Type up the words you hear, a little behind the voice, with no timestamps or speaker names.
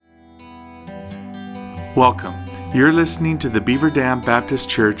Welcome. You're listening to the Beaver Dam Baptist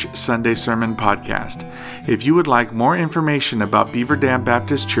Church Sunday Sermon Podcast. If you would like more information about Beaver Dam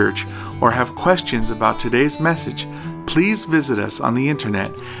Baptist Church or have questions about today's message, please visit us on the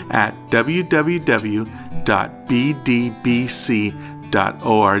internet at www.bdbc.org.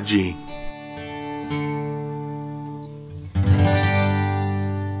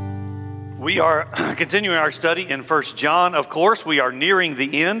 We are continuing our study in 1 John. Of course, we are nearing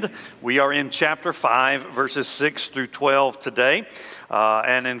the end. We are in chapter 5, verses 6 through 12 today.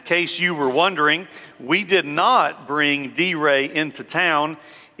 And in case you were wondering, we did not bring D-Ray into town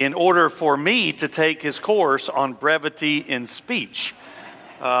in order for me to take his course on brevity in speech.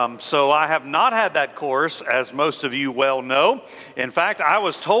 So I have not had that course, as most of you well know. In fact, I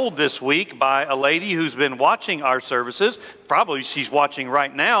was told this week by a lady who's been watching our services, probably she's watching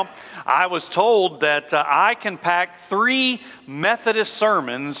right now, I was told that I can pack 3 Methodist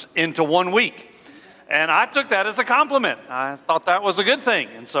sermons into 1 week. And I took that as a compliment. I thought that was a good thing.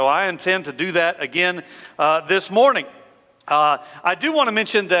 And so I intend to do that again this morning. I do want to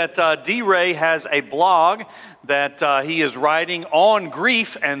mention that D-Ray has a blog that he is writing on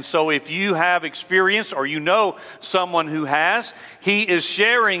grief, and so if you have experience or you know someone who has, he is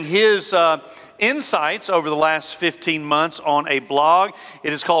sharing his insights over the last 15 months on a blog.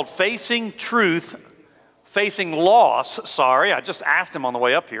 It is called Facing Loss, I just asked him on the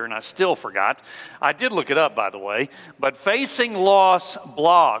way up here and I still forgot. I did look it up, by the way, but Facing Loss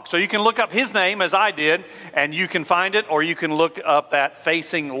blog. So you can look up his name as I did and you can find it, or you can look up that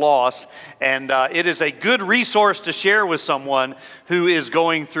Facing Loss, and it is a good resource to share with someone who is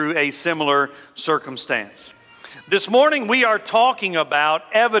going through a similar circumstance. This morning we are talking about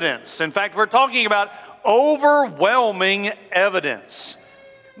evidence. In fact, we're talking about overwhelming evidence.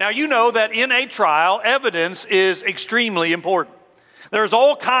 Now, you know that in a trial, evidence is extremely important. There's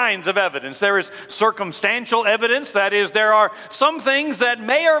all kinds of evidence. There is circumstantial evidence. That is, there are some things that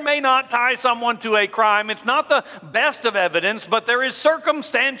may or may not tie someone to a crime. It's not the best of evidence, but there is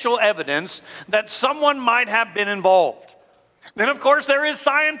circumstantial evidence that someone might have been involved. Then, of course, there is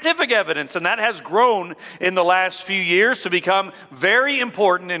scientific evidence, and that has grown in the last few years to become very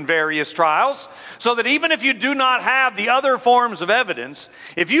important in various trials, so that even if you do not have the other forms of evidence,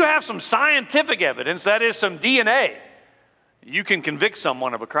 if you have some scientific evidence, that is some DNA, you can convict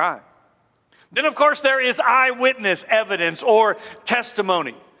someone of a crime. Then, of course, there is eyewitness evidence or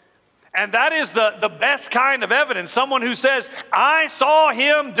testimony. And that is the best kind of evidence, someone who says, I saw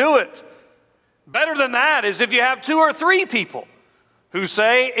him do it. Better than that is if you have 2 or 3 people who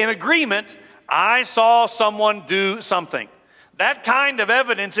say in agreement, I saw someone do something. That kind of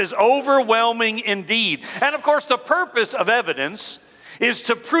evidence is overwhelming indeed. And of course, the purpose of evidence is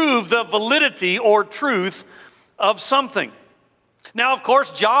to prove the validity or truth of something. Now, of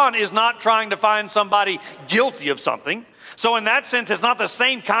course, John is not trying to find somebody guilty of something. So in that sense, it's not the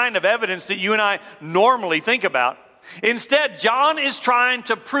same kind of evidence that you and I normally think about. Instead, John is trying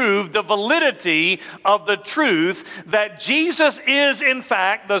to prove the validity of the truth that Jesus is, in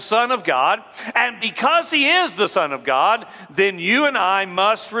fact, the Son of God. And because he is the Son of God, then you and I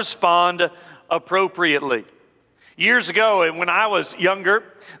must respond appropriately. Years ago, when I was younger,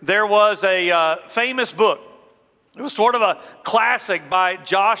 there was a famous book. It was sort of a classic by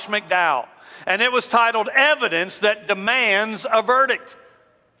Josh McDowell. And it was titled Evidence That Demands a Verdict.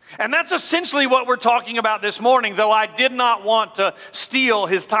 And that's essentially what we're talking about this morning, though I did not want to steal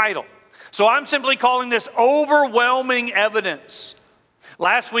his title. So I'm simply calling this overwhelming evidence.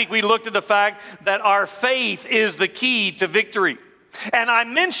 Last week we looked at the fact that our faith is the key to victory. And I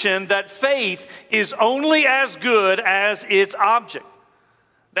mentioned that faith is only as good as its object.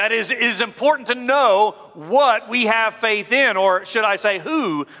 That is, it is important to know what we have faith in, or should I say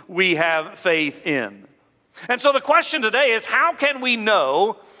who we have faith in. And so the question today is, how can we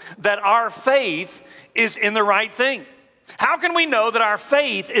know that our faith is in the right thing? How can we know that our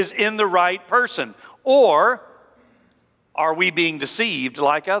faith is in the right person? Or are we being deceived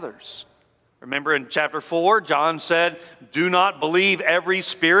like others? Remember in chapter 4, John said, do not believe every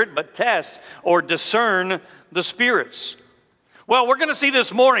spirit, but test or discern the spirits. Well, we're going to see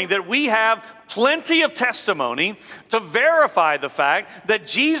this morning that we have plenty of testimony to verify the fact that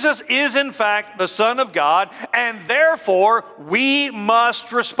Jesus is in fact the Son of God, and therefore we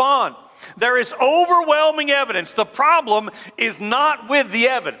must respond. There is overwhelming evidence. The problem is not with the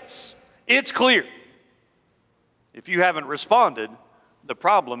evidence. It's clear. If you haven't responded, the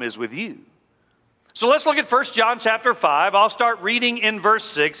problem is with you. So let's look at 1 John chapter 5. I'll start reading in verse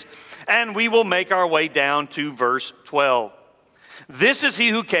 6, and we will make our way down to verse 12. This is he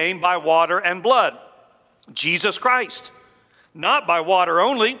who came by water and blood, Jesus Christ. Not by water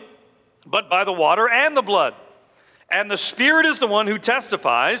only, but by the water and the blood. And the Spirit is the one who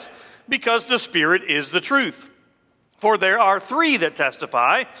testifies, because the Spirit is the truth. For there are three that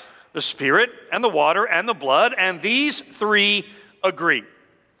testify, the Spirit and the water and the blood, and these three agree.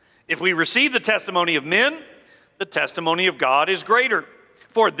 If we receive the testimony of men, the testimony of God is greater.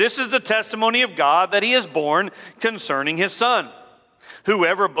 For this is the testimony of God that he has borne concerning his Son.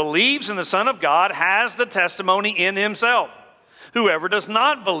 Whoever believes in the Son of God has the testimony in himself. Whoever does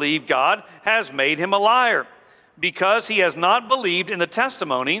not believe God has made him a liar, because he has not believed in the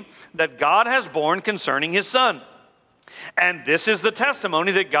testimony that God has borne concerning his Son. And this is the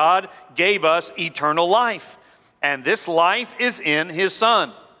testimony that God gave us eternal life, and this life is in his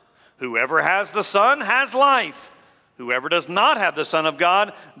Son. Whoever has the Son has life. Whoever does not have the Son of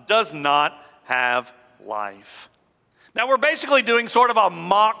God does not have life. Now, we're basically doing sort of a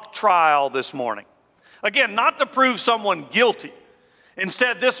mock trial this morning. Again, not to prove someone guilty.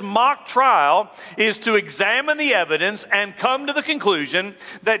 Instead, this mock trial is to examine the evidence and come to the conclusion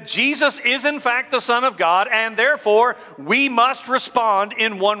that Jesus is in fact the Son of God, and therefore we must respond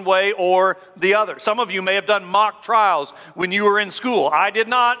in one way or the other. Some of you may have done mock trials when you were in school. I did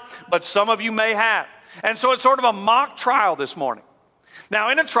not, but some of you may have. And so it's sort of a mock trial this morning. Now,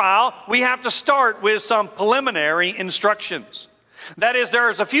 in a trial, we have to start with some preliminary instructions. That is,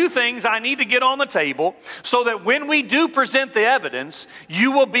 there's a few things I need to get on the table so that when we do present the evidence,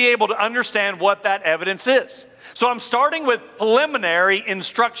 you will be able to understand what that evidence is. So I'm starting with preliminary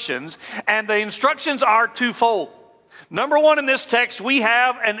instructions, and the instructions are twofold. Number one, in this text, we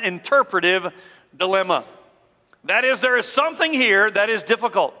have an interpretive dilemma. That is, there is something here that is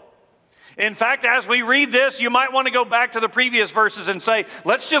difficult. In fact, as we read this, you might want to go back to the previous verses and say,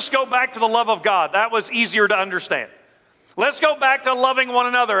 let's just go back to the love of God. That was easier to understand. Let's go back to loving one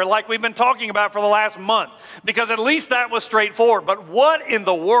another like we've been talking about for the last month, because at least that was straightforward. But what in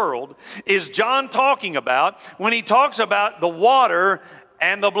the world is John talking about when he talks about the water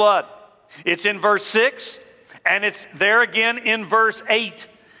and the blood? It's in verse 6, and it's there again in verse 8.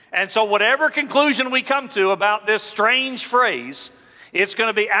 And so whatever conclusion we come to about this strange phrase, it's going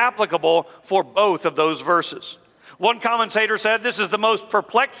to be applicable for both of those verses. One commentator said this is the most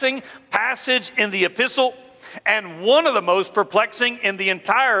perplexing passage in the epistle, and one of the most perplexing in the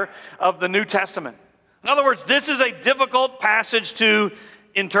entire of the New Testament. In other words, this is a difficult passage to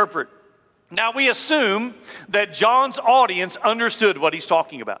interpret. Now, we assume that John's audience understood what he's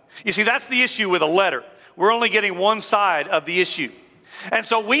talking about. You see, that's the issue with a letter. We're only getting one side of the issue. And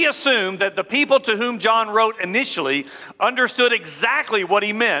so we assume that the people to whom John wrote initially understood exactly what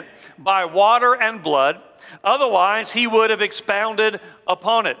he meant by water and blood. Otherwise, he would have expounded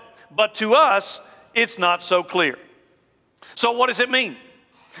upon it. But to us, it's not so clear. So what does it mean?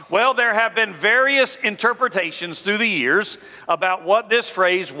 Well, there have been various interpretations through the years about what this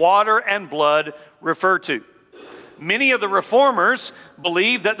phrase, water and blood, refer to. Many of the reformers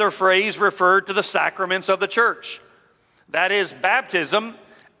believe that the phrase referred to the sacraments of the church. That is, baptism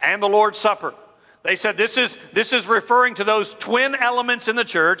and the Lord's Supper. They said this is referring to those twin elements in the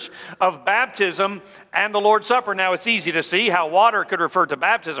church of baptism and the Lord's Supper. Now, it's easy to see how water could refer to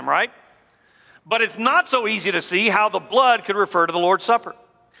baptism, right? But it's not so easy to see how the blood could refer to the Lord's Supper.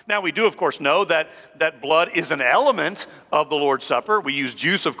 Now, we do, of course, know that blood is an element of the Lord's Supper. We use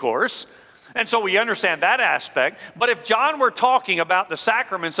juice, of course. And so we understand that aspect. But if John were talking about the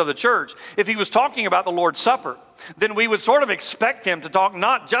sacraments of the church, if he was talking about the Lord's Supper, then we would sort of expect him to talk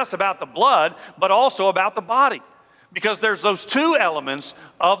not just about the blood, but also about the body. Because there's those two elements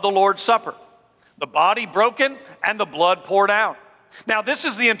of the Lord's Supper. The body broken and the blood poured out. Now, this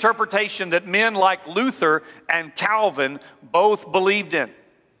is the interpretation that men like Luther and Calvin both believed in.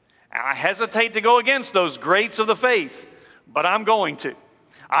 I hesitate to go against those greats of the faith, but I'm going to.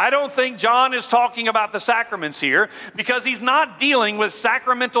 I don't think John is talking about the sacraments here because he's not dealing with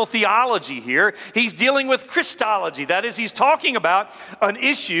sacramental theology here. He's dealing with Christology. That is, he's talking about an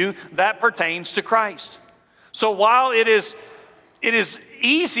issue that pertains to Christ. So while it is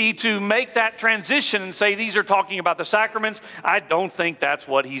easy to make that transition and say these are talking about the sacraments, I don't think that's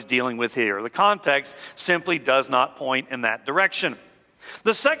what he's dealing with here. The context simply does not point in that direction.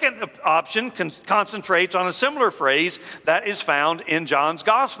 The second option concentrates on a similar phrase that is found in John's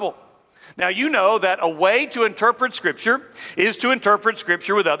gospel. Now, you know that a way to interpret Scripture is to interpret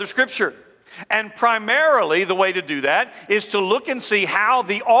Scripture with other Scripture. And primarily the way to do that is to look and see how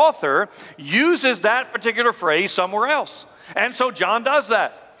the author uses that particular phrase somewhere else. And so John does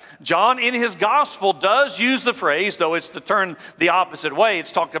that. John in his gospel does use the phrase, though it's turned the opposite way.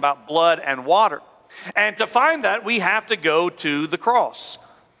 It's talked about blood and water. And to find that, we have to go to the cross.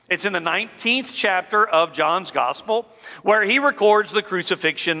 It's in the 19th chapter of John's Gospel, where he records the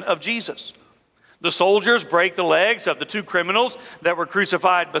crucifixion of Jesus. The soldiers break the legs of the two criminals that were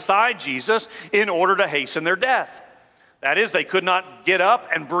crucified beside Jesus in order to hasten their death. That is, they could not get up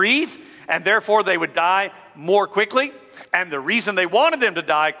and breathe, and therefore they would die more quickly. And the reason they wanted them to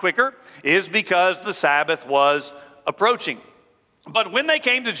die quicker is because the Sabbath was approaching. But when they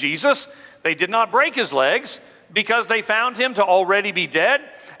came to Jesus, they did not break his legs because they found him to already be dead.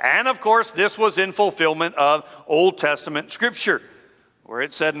 And of course, this was in fulfillment of Old Testament scripture, where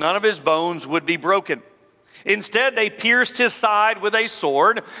it said none of his bones would be broken. Instead, they pierced his side with a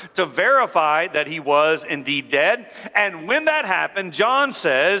sword to verify that he was indeed dead. And when that happened, John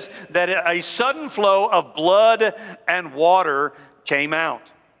says that a sudden flow of blood and water came out.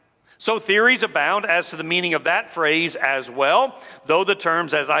 So theories abound as to the meaning of that phrase as well, though the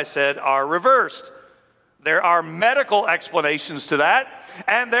terms, as I said, are reversed. There are medical explanations to that,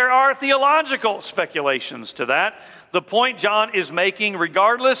 and there are theological speculations to that. The point John is making,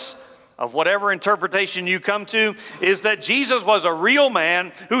 regardless of whatever interpretation you come to, is that Jesus was a real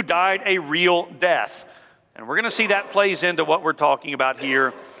man who died a real death. And we're going to see that plays into what we're talking about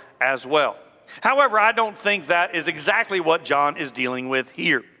here as well. However, I don't think that is exactly what John is dealing with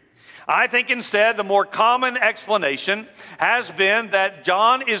here. I think instead the more common explanation has been that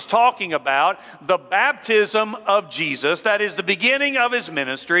John is talking about the baptism of Jesus, that is the beginning of his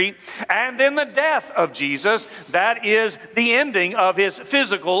ministry, and then the death of Jesus, that is the ending of his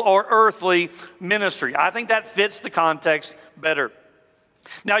physical or earthly ministry. I think that fits the context better.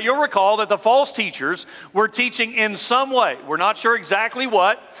 Now, you'll recall that the false teachers were teaching in some way, we're not sure exactly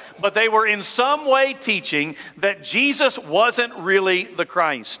what, but they were in some way teaching that Jesus wasn't really the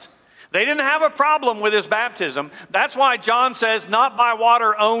Christ. They didn't have a problem with his baptism. That's why John says, not by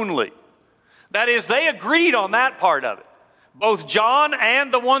water only. That is, they agreed on that part of it. Both John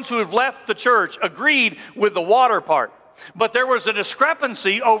and the ones who have left the church agreed with the water part. But there was a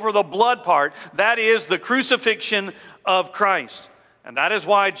discrepancy over the blood part. That is, the crucifixion of Christ. And that is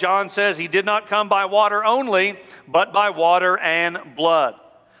why John says he did not come by water only, but by water and blood.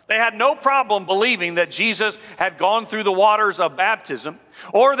 They had no problem believing that Jesus had gone through the waters of baptism,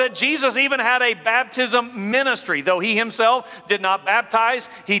 or that Jesus even had a baptism ministry. Though he himself did not baptize,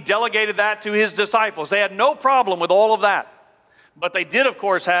 he delegated that to his disciples. They had no problem with all of that. But they did, of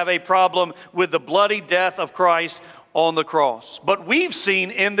course, have a problem with the bloody death of Christ on the cross. But we've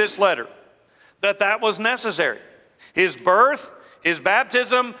seen in this letter that that was necessary. His birth, his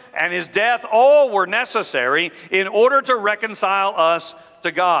baptism, and his death all were necessary in order to reconcile us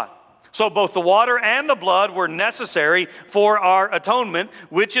to God. So both the water and the blood were necessary for our atonement,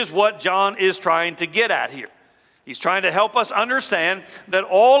 which is what John is trying to get at here. He's trying to help us understand that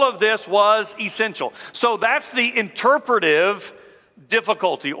all of this was essential. So that's the interpretive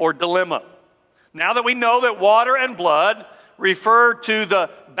difficulty or dilemma. Now that we know that water and blood refer to the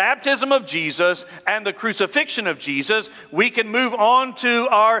baptism of Jesus and the crucifixion of Jesus, we can move on to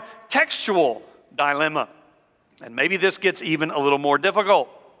our textual dilemma. And maybe this gets even a little more difficult.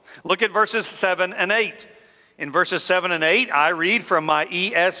 Look at verses 7 and 8. In verses 7 and 8, I read from my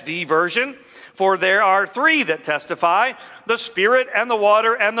ESV version, "For there are three that testify, the Spirit and the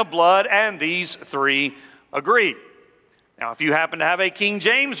water and the blood, and these three agree." Now, if you happen to have a King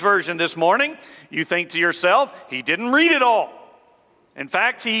James version this morning, you think to yourself, he didn't read it all. In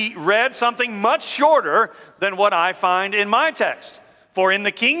fact, he read something much shorter than what I find in my text. For in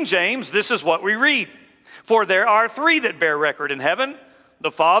the King James, this is what we read. "For there are three that bear record in heaven,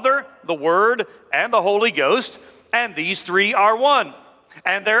 the Father, the Word, and the Holy Ghost, and these three are one.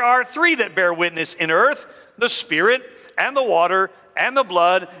 And there are three that bear witness in earth, the Spirit, and the water, and the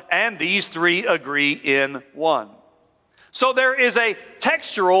blood, and these three agree in one." So there is a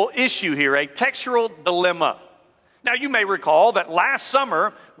textual issue here, a textual dilemma. Now, you may recall that last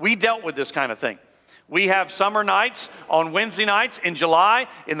summer we dealt with this kind of thing. We have summer nights on Wednesday nights in July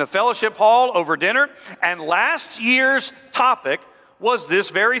in the fellowship hall over dinner. And last year's topic was this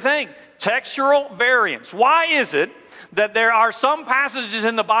very thing, textual variance. Why is it that there are some passages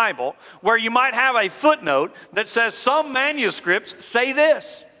in the Bible where you might have a footnote that says some manuscripts say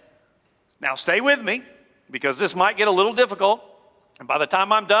this? Now, stay with me, because this might get a little difficult. And by the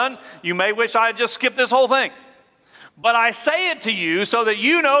time I'm done, you may wish I had just skipped this whole thing. But I say it to you so that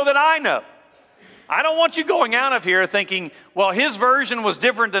you know that I know. I don't want you going out of here thinking, well, his version was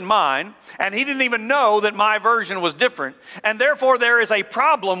different than mine, and he didn't even know that my version was different, and therefore there is a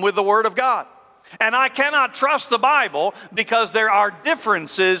problem with the Word of God. And I cannot trust the Bible because there are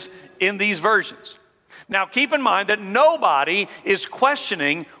differences in these versions. Now, keep in mind that nobody is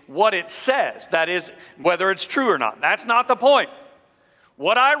questioning what it says, that is, whether it's true or not. That's not the point.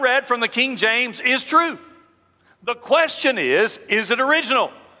 What I read from the King James is true. The question is it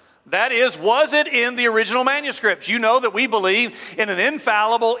original? That is, was it in the original manuscripts? You know that we believe in an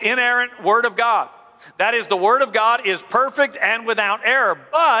infallible, inerrant Word of God. That is, the Word of God is perfect and without error,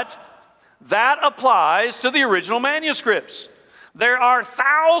 but that applies to the original manuscripts. There are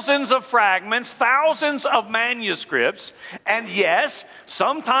thousands of fragments, thousands of manuscripts, and yes,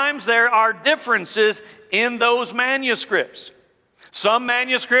 sometimes there are differences in those manuscripts. Some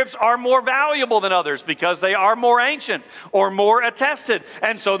manuscripts are more valuable than others because they are more ancient or more attested,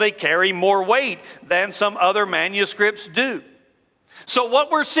 and so they carry more weight than some other manuscripts do. So what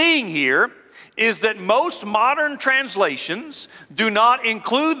we're seeing here is that most modern translations do not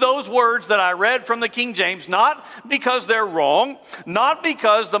include those words that I read from the King James, not because they're wrong, not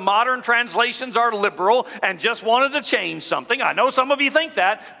because the modern translations are liberal and just wanted to change something. I know some of you think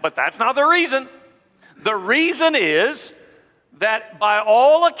that, but that's not the reason. The reason is that by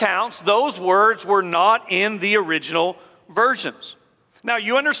all accounts, those words were not in the original versions. Now,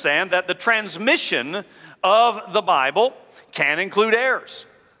 you understand that the transmission of the Bible can include errors.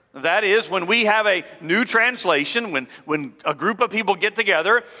 That is, when we have a new translation, when a group of people get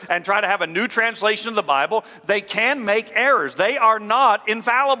together and try to have a new translation of the Bible, they can make errors. They are not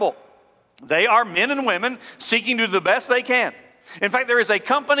infallible. They are men and women seeking to do the best they can. In fact, there is a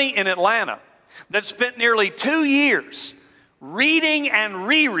company in Atlanta that spent nearly 2 years reading and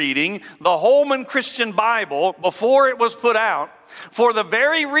rereading the Holman Christian Bible before it was put out for the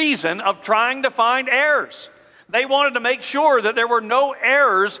very reason of trying to find errors. They wanted to make sure that there were no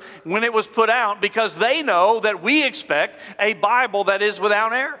errors when it was put out because they know that we expect a Bible that is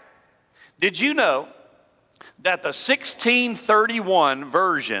without error. Did you know that the 1631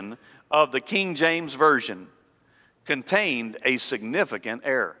 version of the King James Version contained a significant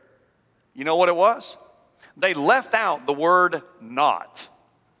error? You know what it was? They left out the word not.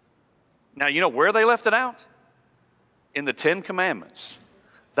 Now, you know where they left it out? In the 10 Commandments.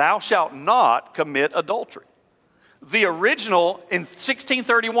 Thou shalt not commit adultery. The original in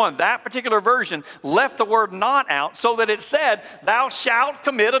 1631, that particular version, left the word not out so that it said, thou shalt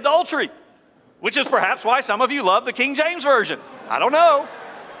commit adultery, which is perhaps why some of you love the King James Version. I don't know.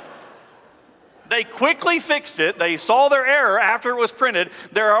 They quickly fixed it. They saw their error after it was printed.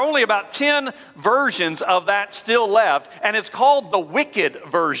 There are only about 10 versions of that still left, and it's called the wicked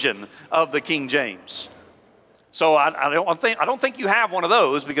version of the King James. So I don't think you have one of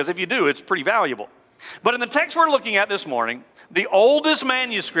those, because if you do, it's pretty valuable. But in the text we're looking at this morning, the oldest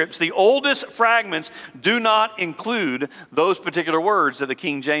manuscripts, the oldest fragments do not include those particular words that the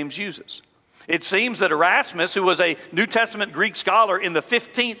King James uses. It seems that Erasmus, who was a New Testament Greek scholar in the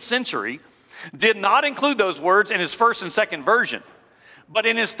 15th century, did not include those words in his first and second version. But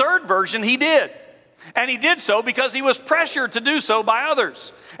in his third version, he did. And he did so because he was pressured to do so by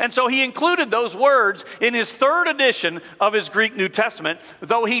others. And so he included those words in his third edition of his Greek New Testament,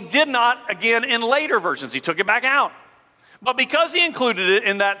 though he did not, again, in later versions. He took it back out. But because he included it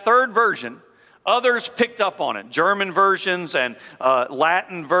in that third version, others picked up on it. German versions and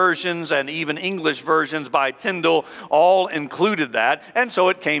Latin versions and even English versions by Tyndale all included that. And so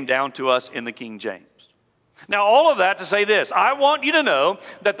it came down to us in the King James. Now, all of that to say this: I want you to know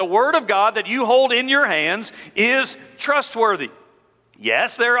that the Word of God that you hold in your hands is trustworthy.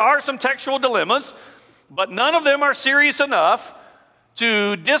 Yes, there are some textual dilemmas, but none of them are serious enough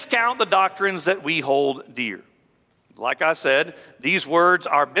to discount the doctrines that we hold dear. Like I said, these words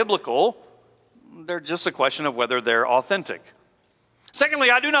are biblical. They're just a question of whether they're authentic. Secondly,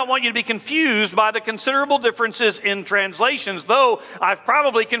 I do not want you to be confused by the considerable differences in translations, though I've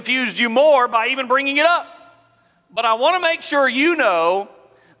probably confused you more by even bringing it up. But I want to make sure you know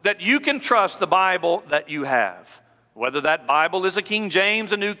that you can trust the Bible that you have. Whether that Bible is a King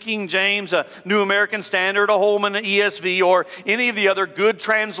James, a New King James, a New American Standard, a Holman, an ESV, or any of the other good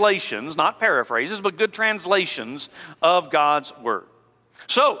translations, not paraphrases, but good translations of God's Word.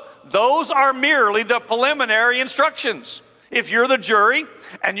 So, those are merely the preliminary instructions. If you're the jury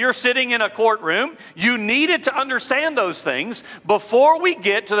and you're sitting in a courtroom, you needed to understand those things before we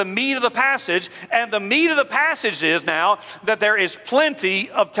get to the meat of the passage. And the meat of the passage is now that there is plenty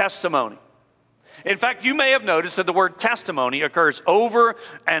of testimony. In fact, you may have noticed that the word testimony occurs over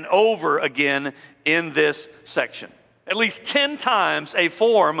and over again in this section. At least 10 times a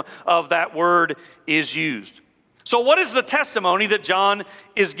form of that word is used. So what is the testimony that John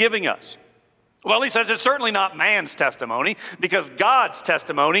is giving us? Well, he says it's certainly not man's testimony, because God's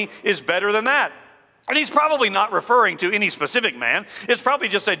testimony is better than that. And he's probably not referring to any specific man. It's probably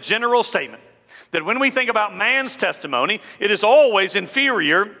just a general statement that when we think about man's testimony, it is always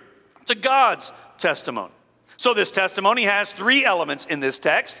inferior to God's testimony. So this testimony has three elements in this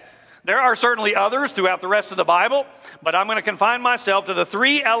text. There are certainly others throughout the rest of the Bible, but I'm going to confine myself to the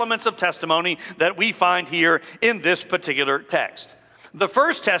three elements of testimony that we find here in this particular text. The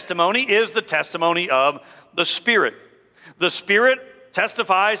first testimony is the testimony of the Spirit. The Spirit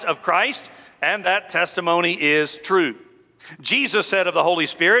testifies of Christ, and that testimony is true. Jesus said of the Holy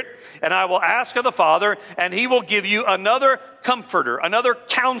Spirit, "And I will ask of the Father, and he will give you another comforter, another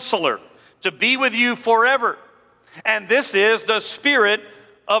counselor, to be with you forever. And this is the Spirit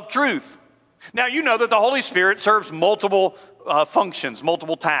of truth." Now, you know that the Holy Spirit serves multiple functions,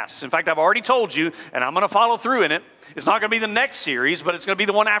 multiple tasks. In fact, I've already told you, and I'm going to follow through in it. It's not going to be the next series, but it's going to be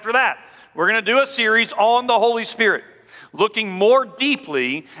the one after that. We're going to do a series on the Holy Spirit, looking more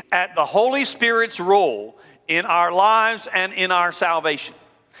deeply at the Holy Spirit's role in our lives and in our salvation.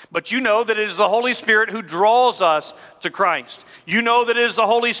 But you know that it is the Holy Spirit who draws us to Christ. You know that it is the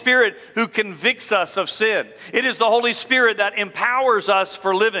Holy Spirit who convicts us of sin. It is the Holy Spirit that empowers us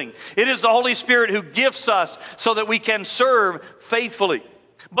for living. It is the Holy Spirit who gifts us so that we can serve faithfully.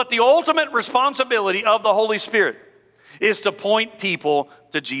 But the ultimate responsibility of the Holy Spirit is to point people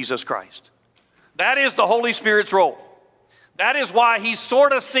to Jesus Christ. That is the Holy Spirit's role. That is why he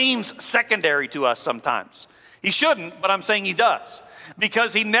sort of seems secondary to us sometimes. He shouldn't, but I'm saying he does.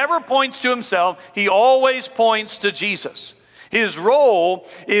 Because he never points to himself, he always points to Jesus. His role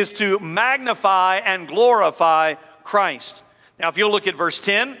is to magnify and glorify Christ. Now, if you'll look at verse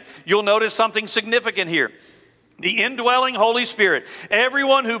 10, you'll notice something significant here. The indwelling Holy Spirit.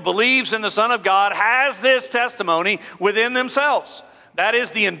 Everyone who believes in the Son of God has this testimony within themselves. That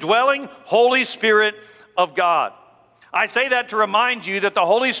is the indwelling Holy Spirit of God. I say that to remind you that the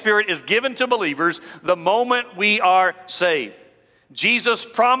Holy Spirit is given to believers the moment we are saved. Jesus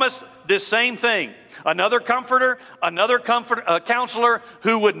promised this same thing. Another comforter, counselor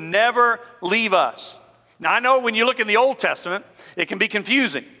who would never leave us. Now, I know when you look in the Old Testament, it can be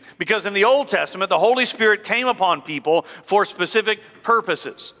confusing. Because in the Old Testament, the Holy Spirit came upon people for specific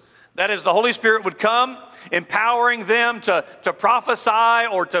purposes. That is, the Holy Spirit would come, empowering them to prophesy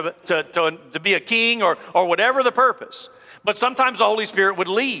or to be a king or whatever the purpose. But sometimes the Holy Spirit would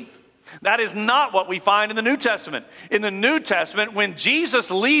leave. That is not what we find in the New Testament. In the New Testament, when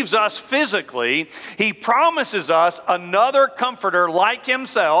Jesus leaves us physically, he promises us another comforter like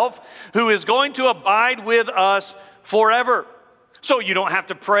himself who is going to abide with us forever. So you don't have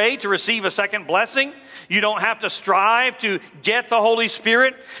to pray to receive a second blessing. You don't have to strive to get the Holy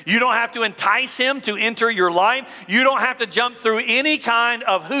Spirit. You don't have to entice him to enter your life. You don't have to jump through any kind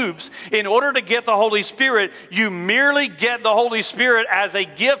of hoops in order to get the Holy Spirit. You merely get the Holy Spirit as a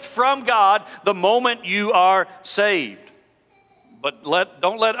gift from God the moment you are saved. But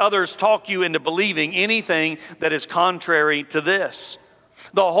don't let others talk you into believing anything that is contrary to this.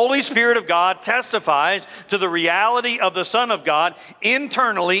 The Holy Spirit of God testifies to the reality of the Son of God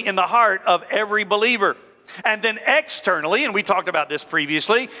internally in the heart of every believer. And then externally, and we talked about this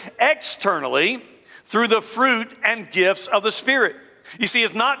previously, externally through the fruit and gifts of the Spirit. You see,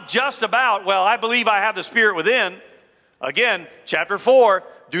 it's not just about, well, I believe I have the Spirit within. Again, chapter 4,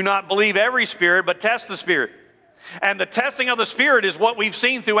 do not believe every spirit, but test the Spirit. And the testing of the Spirit is what we've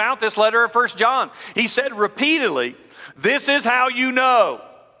seen throughout this letter of 1 John. He said repeatedly, this is how you know.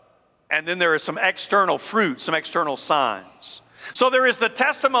 And then there is some external fruit, some external signs. So there is the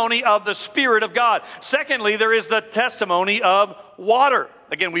testimony of the Spirit of God. Secondly, there is the testimony of water.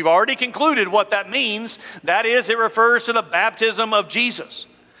 Again, we've already concluded what that means. That is, it refers to the baptism of Jesus.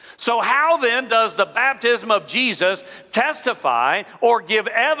 So how then does the baptism of Jesus testify or give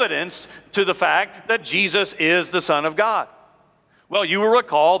evidence to the fact that Jesus is the Son of God? Well, you will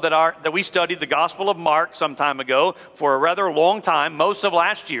recall that we studied the Gospel of Mark some time ago for a rather long time, most of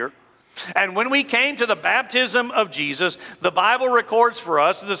last year. And when we came to the baptism of Jesus, the Bible records for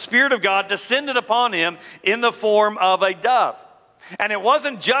us that the Spirit of God descended upon him in the form of a dove. And it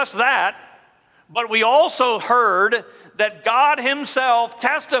wasn't just that, but we also heard that God himself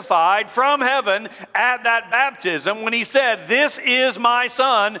testified from heaven at that baptism when he said, this is my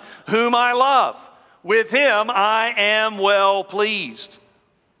Son whom I love. With him I am well pleased.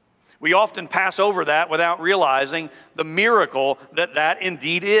 We often pass over that without realizing the miracle that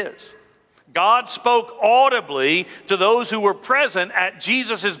indeed is. God spoke audibly to those who were present at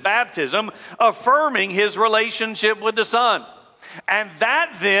Jesus' baptism, affirming his relationship with the Son. And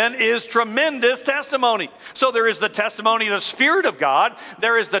that then is tremendous testimony. So there is the testimony of the Spirit of God.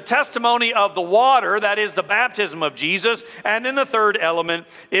 There is the testimony of the water, that is the baptism of Jesus. And then the third element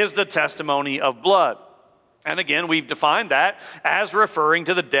is the testimony of blood. And again, we've defined that as referring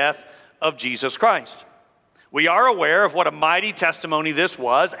to the death of Jesus Christ. We are aware of what a mighty testimony this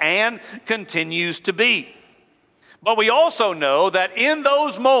was and continues to be. But we also know that in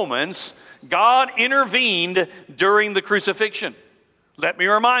those moments, God intervened during the crucifixion. Let me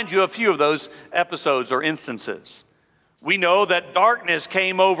remind you a few of those episodes or instances. We know that darkness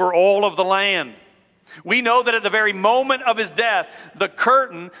came over all of the land. We know that at the very moment of his death, the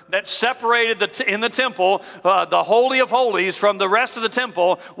curtain that separated in the temple, the Holy of Holies, from the rest of the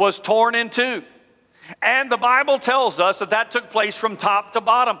temple was torn in two. And the Bible tells us that that took place from top to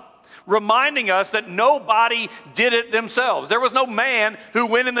bottom, reminding us that nobody did it themselves. There was no man who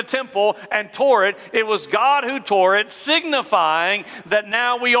went in the temple and tore it. It was God who tore it, signifying that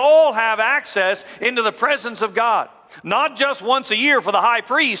now we all have access into the presence of God. Not just once a year for the high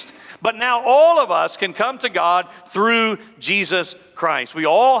priest, but now all of us can come to God through Jesus Christ. We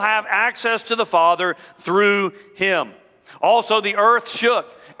all have access to the Father through him. Also, the earth shook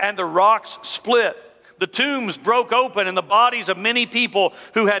and the rocks split. The tombs broke open and the bodies of many people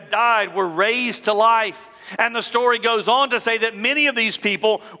who had died were raised to life. And the story goes on to say that many of these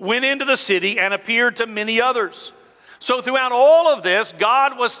people went into the city and appeared to many others. So throughout all of this,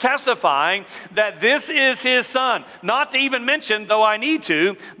 God was testifying that this is his Son. Not to even mention, though I need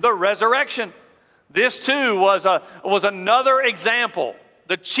to, the resurrection. This too was another example,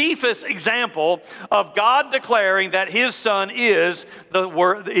 the chiefest example of God declaring that his Son is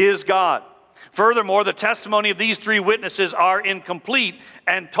God. Furthermore, the testimony of these three witnesses are in complete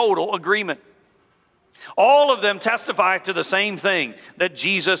and total agreement. All of them testify to the same thing, that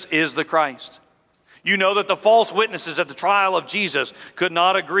Jesus is the Christ. You know that the false witnesses at the trial of Jesus could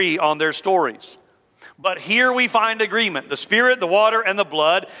not agree on their stories. But here we find agreement. The Spirit, the water, and the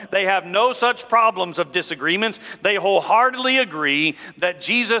blood, they have no such problems of disagreements. They wholeheartedly agree that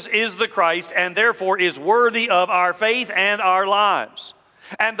Jesus is the Christ and therefore is worthy of our faith and our lives.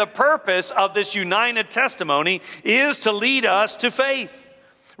 And the purpose of this united testimony is to lead us to faith.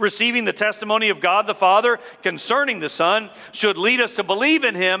 Receiving the testimony of God the Father concerning the Son should lead us to believe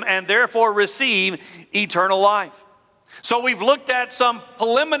in him and therefore receive eternal life. So we've looked at some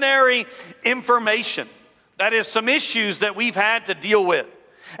preliminary information. That is, some issues that we've had to deal with.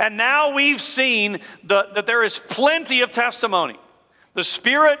 And now we've seen that there is plenty of testimony. The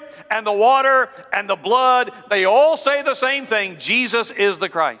Spirit and the water and the blood, they all say the same thing. Jesus is the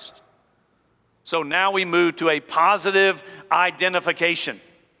Christ. So now we move to a positive identification.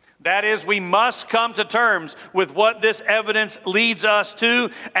 That is, we must come to terms with what this evidence leads us to,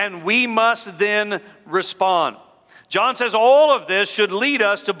 and we must then respond. John says all of this should lead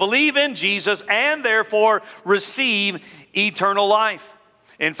us to believe in Jesus and therefore receive eternal life.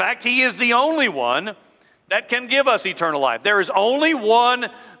 In fact, he is the only one that can give us eternal life. There is only one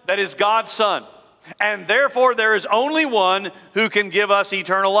that is God's Son, and therefore there is only one who can give us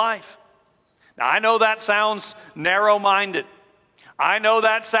eternal life. Now, I know that sounds narrow-minded. I know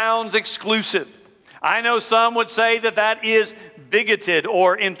that sounds exclusive. I know some would say that that is bigoted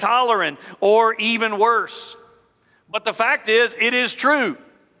or intolerant or even worse. But the fact is, it is true.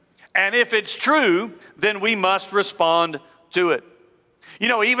 And if it's true, then we must respond to it. You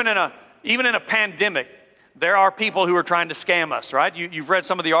know, even in a pandemic, there are people who are trying to scam us, right? You've read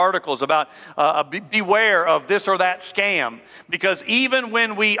some of the articles about beware of this or that scam. Because even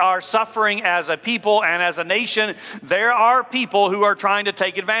when we are suffering as a people and as a nation, there are people who are trying to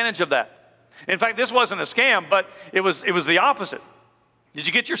take advantage of that. In fact, this wasn't a scam, but it was the opposite. Did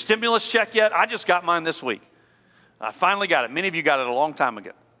you get your stimulus check yet? I just got mine this week. I finally got it. Many of you got it a long time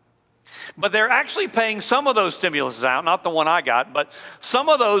ago. But they're actually paying some of those stimuluses out, not the one I got, but some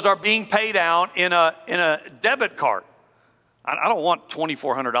of those are being paid out in a debit card. I don't want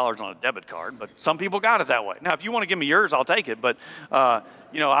 $2,400 on a debit card, but some people got it that way. Now, if you want to give me yours, I'll take it, but I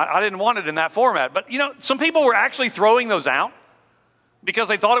didn't want it in that format. But, some people were actually throwing those out because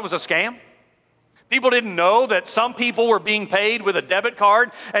they thought it was a scam. People didn't know that some people were being paid with a debit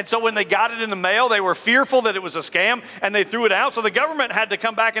card, and so when they got it in the mail, they were fearful that it was a scam, and they threw it out. So the government had to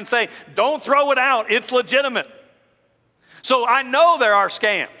come back and say, don't throw it out, it's legitimate. So I know there are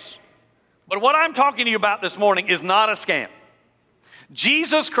scams, but what I'm talking to you about this morning is not a scam.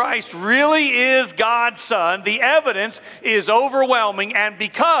 Jesus Christ really is God's Son. The evidence is overwhelming, and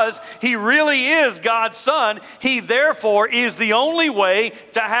because he really is God's Son, he therefore is the only way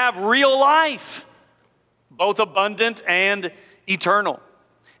to have real life, both abundant and eternal.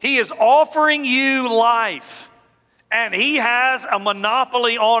 He is offering you life, and he has a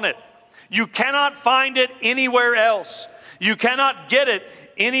monopoly on it. You cannot find it anywhere else. You cannot get it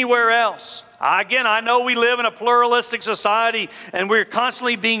anywhere else. Again, I know we live in a pluralistic society, and we're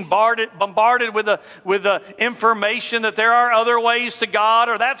constantly being bombarded with the information that there are other ways to God,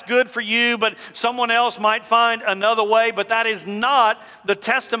 or that's good for you, but someone else might find another way. But that is not the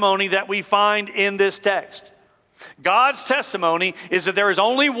testimony that we find in this text. God's testimony is that there is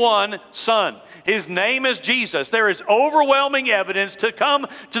only one Son. His name is Jesus. There is overwhelming evidence to come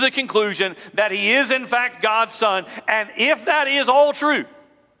to the conclusion that he is in fact God's Son. And if that is all true,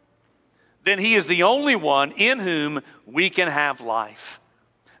 then he is the only one in whom we can have life.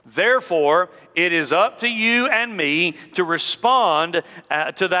 Therefore, it is up to you and me to respond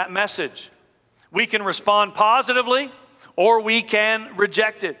to that message. We can respond positively or we can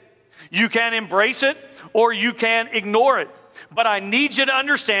reject it. You can embrace it or you can ignore it. But I need you to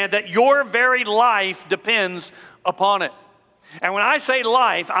understand that your very life depends upon it. And when I say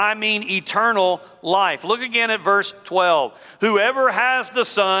life, I mean eternal life. Look again at verse 12. Whoever has the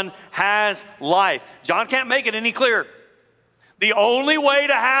Son has life. John can't make it any clearer. The only way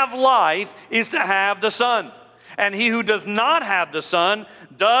to have life is to have the Son. And he who does not have the Son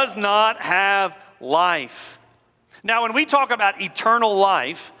does not have life. Now, when we talk about eternal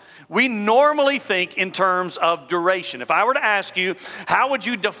life, we normally think in terms of duration. If I were to ask you, how would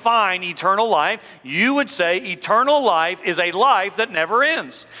you define eternal life? You would say eternal life is a life that never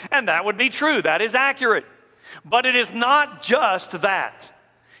ends. And that would be true. That is accurate. But it is not just that.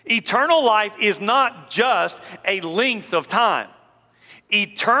 Eternal life is not just a length of time.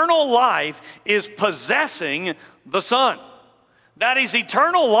 Eternal life is possessing the Son. That is,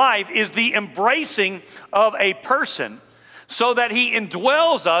 eternal life is the embracing of a person so that he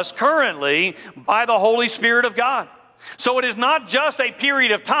indwells us currently by the Holy Spirit of God. So it is not just a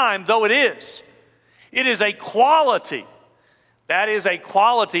period of time, though it is. It is a quality. That is a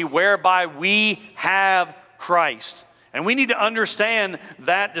quality whereby we have Christ. And we need to understand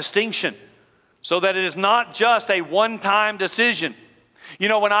that distinction so that it is not just a one-time decision. You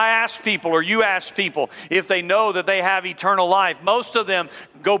know, when I ask people, or you ask people, if they know that they have eternal life, most of them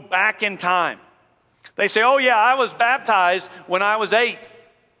go back in time. They say, oh yeah, I was baptized when I was 8.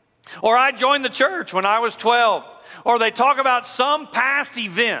 Or I joined the church when I was 12. Or they talk about some past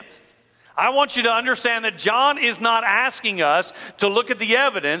event. I want you to understand that John is not asking us to look at the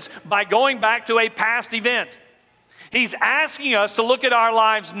evidence by going back to a past event. He's asking us to look at our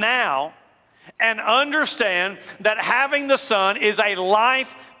lives now and understand that having the Son is a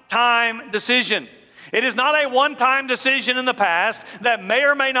lifetime decision. It is not a one-time decision in the past that may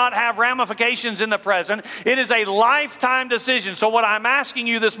or may not have ramifications in the present. It is a lifetime decision. So what I'm asking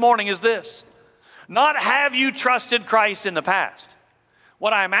you this morning is this. Not have you trusted Christ in the past.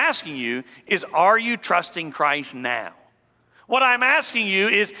 What I'm asking you is, are you trusting Christ now? What I'm asking you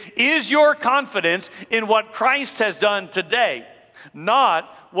is your confidence in what Christ has done today, not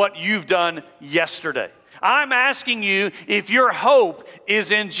what you've done yesterday? I'm asking you if your hope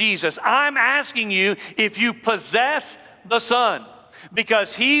is in Jesus. I'm asking you if you possess the Son,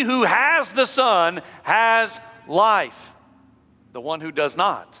 because he who has the Son has life. The one who does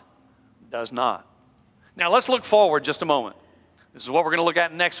not, does not. Now let's look forward just a moment. This is what we're going to look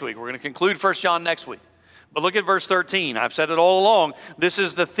at next week. We're going to conclude 1 John next week. But look at verse 13. I've said it all along. This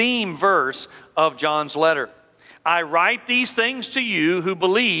is the theme verse of John's letter. I write these things to you who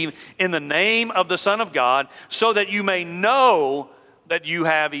believe in the name of the Son of God, so that you may know that you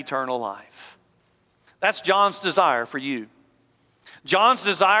have eternal life. That's John's desire for you. John's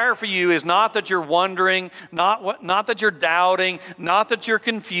desire for you is not that you're wondering, not that you're doubting, not that you're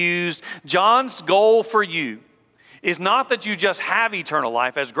confused. John's goal for you is not that you just have eternal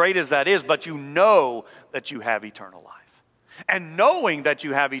life, as great as that is, but you know that you have eternal life. And knowing that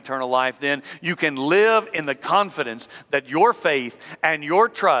you have eternal life, then you can live in the confidence that your faith and your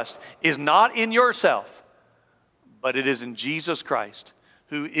trust is not in yourself, but it is in Jesus Christ,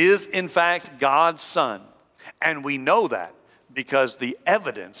 who is in fact God's Son. And we know that because the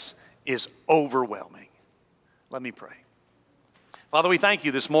evidence is overwhelming. Let me pray. Father, we thank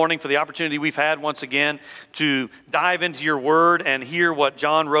you this morning for the opportunity we've had once again to dive into your word and hear what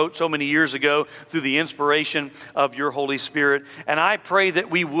John wrote so many years ago through the inspiration of your Holy Spirit. And I pray that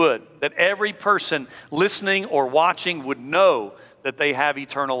we would, that every person listening or watching would know that they have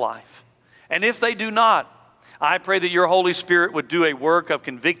eternal life. And if they do not, I pray that your Holy Spirit would do a work of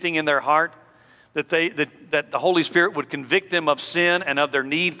convicting in their heart, that the Holy Spirit would convict them of sin and of their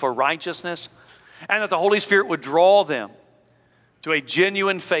need for righteousness, and that the Holy Spirit would draw them to a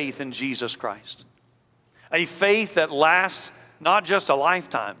genuine faith in Jesus Christ. A faith that lasts not just a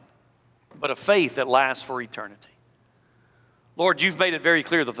lifetime, but a faith that lasts for eternity. Lord, you've made it very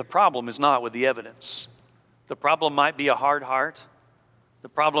clear that the problem is not with the evidence. The problem might be a hard heart. The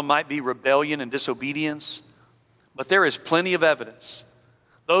problem might be rebellion and disobedience. But there is plenty of evidence.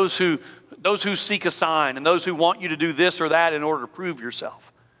 Those who seek a sign and those who want you to do this or that in order to prove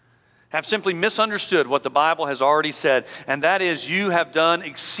yourself have simply misunderstood what the Bible has already said, and that is you have done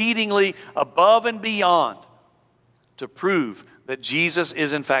exceedingly above and beyond to prove that Jesus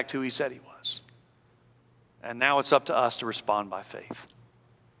is in fact who he said he was. And now it's up to us to respond by faith.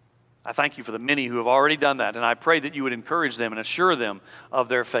 I thank you for the many who have already done that, and I pray that you would encourage them and assure them of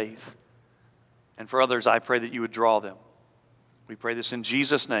their faith. And for others, I pray that you would draw them. We pray this in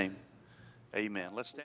Jesus' name. Amen. Let's stand.